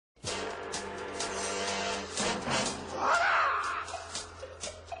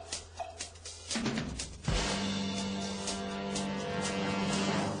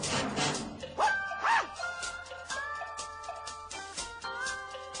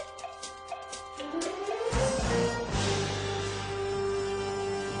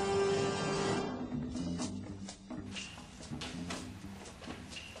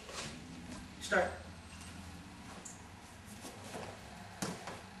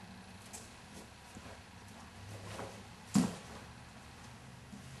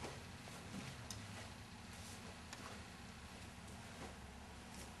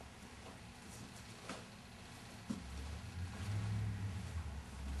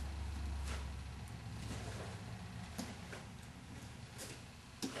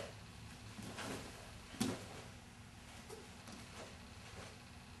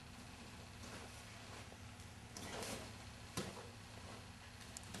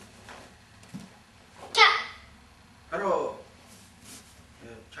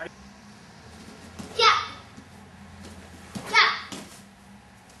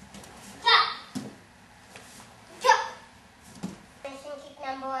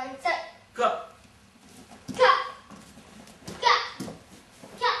Number 1, set. Go. Go. Go.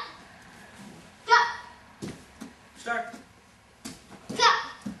 Go. Go. Start. Go.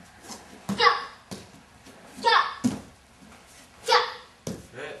 Go. Go. Go.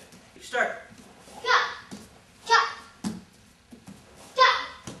 Good. Start. Go. Go. Go.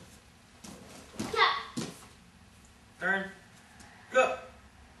 Go. Turn. Go.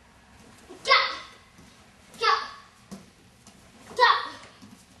 Go. Go. Go.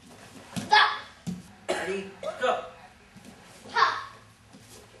 Go. Ready? Go. Go.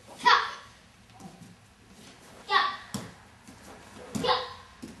 Go. Go. Go.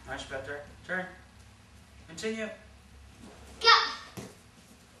 Much better. Turn. Continue. Go.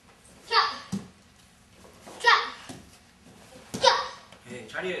 Go. Go. Go. Hey,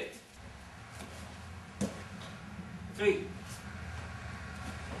 try it. 3,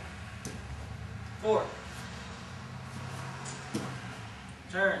 4.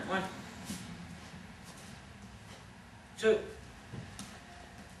 Turn. 1, 2,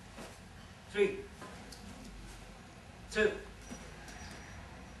 3, 2,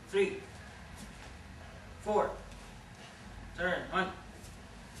 3, 4. Turn. 1,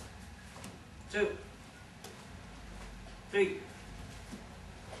 2, 3,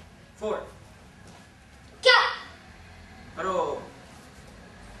 4. Go. Paro.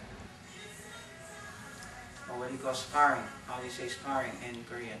 Or what do you call sparring? How do you say sparring in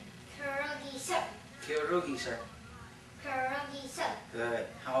Korean? Kyorugi, sir. Kyorugi, sir. Kyorugi, sir. Good.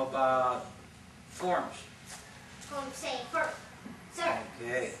 How about forms? Home say first, sir.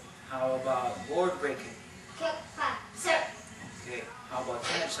 Okay. How about board breaking? Kyokpa, sir. Okay. How about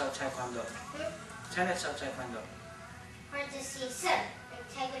tenets of Taekwondo? Tenets of Taekwondo. Courtesy, sir.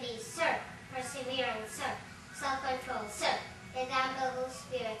 Integrity, sir. Perseverance, sir. Self-control, sir. Indomitable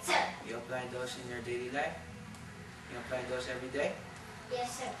spirit, sir. You apply those in your daily life? You apply those every day?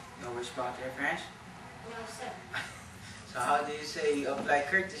 Yes, sir. You always bow to your parents? No, sir. So how do you say you apply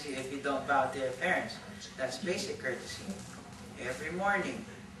courtesy if you don't bow to your parents? That's basic courtesy. Every morning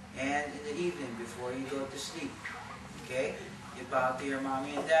and in the evening before you go to sleep. Okay? You bow to your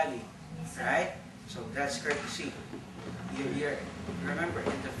mommy and daddy. Yes, sir. Right? So that's courtesy. Remember,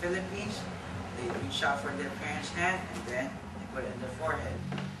 in the Philippines, they reach out for their parents' hand and then they put it in their forehead.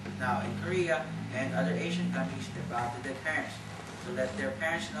 Now, in Korea and other Asian countries, they bow to their parents to let their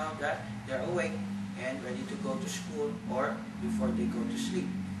parents know that they're awake and ready to go to school or before they go to sleep.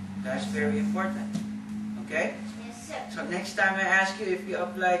 That's very important. Okay? Yes, sir. So next time I ask you if you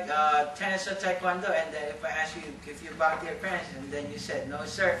apply tennis or taekwondo, and then if I ask you if you bow to your parents, and then you said no,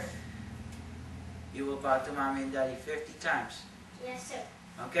 sir, you will bow to mommy and daddy 50 times. Yes, sir.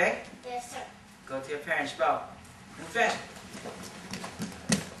 Okay? Yes, sir. Go to your parents, bow. Move fast.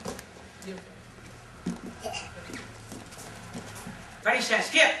 Ready, stand,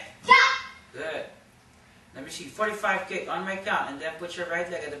 skip. Go. Good. Let me see, 45 kick on my count, and then put your right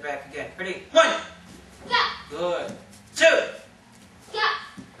leg at the back again. Ready? 1. Go. Good. 2. Go.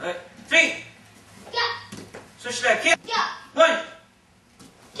 Good. 3. Go. Switch leg, kick. Go. 1.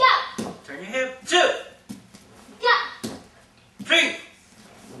 Go. Turn your hip. 2. Go. 3.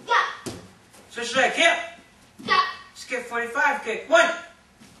 Go. Switch leg, hip. Go. Skip 45 kick. 1.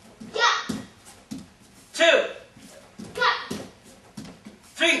 Go. 2. Go.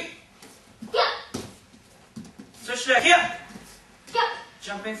 3. Go. Switch leg, hip. Go.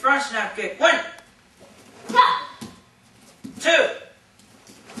 Jumping front snap kick. 1. Go. 2.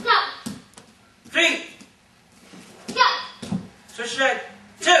 Go. 3. Go. Switch leg.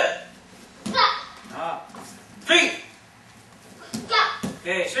 2. Go. 3. Go.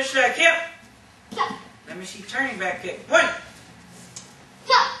 Okay, switch leg, hip. Go. Let me see turning back kick. 1.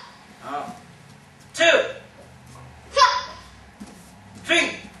 Go. 2. Go. 3.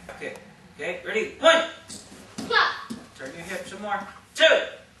 Okay. Okay, ready? 1. Go. Turn your hip some more. 2.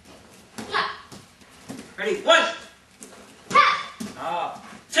 Go. Ready? 1. Go.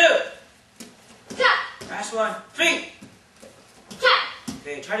 2. Go. Last one. 3. Go.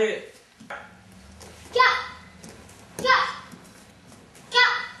 Okay, try to. Go. Go. Go.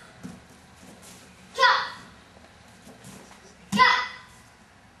 Go. Go.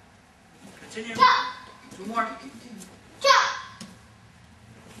 Continue. Go. 2 more. Go.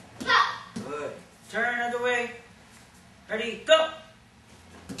 Go. Good. Turn other way. Ready? Go.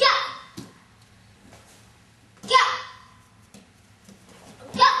 Go. Go.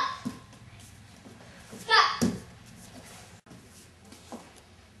 Go. Go.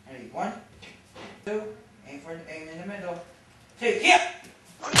 Ready? 1, 2. Aim in the middle. Take hip.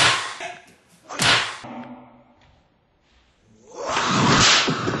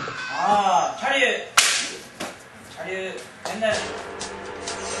 Try to. And then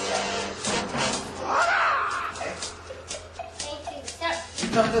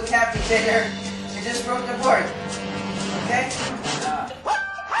Don't look happy, Taylor. You just broke the board. Okay?